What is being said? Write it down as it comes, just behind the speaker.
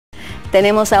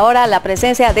Tenemos ahora la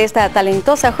presencia de esta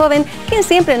talentosa joven quien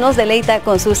siempre nos deleita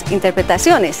con sus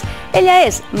interpretaciones. Ella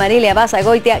es Marilia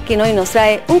Basagoitia, quien hoy nos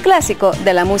trae un clásico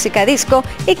de la música disco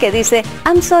y que dice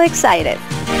I'm So Excited.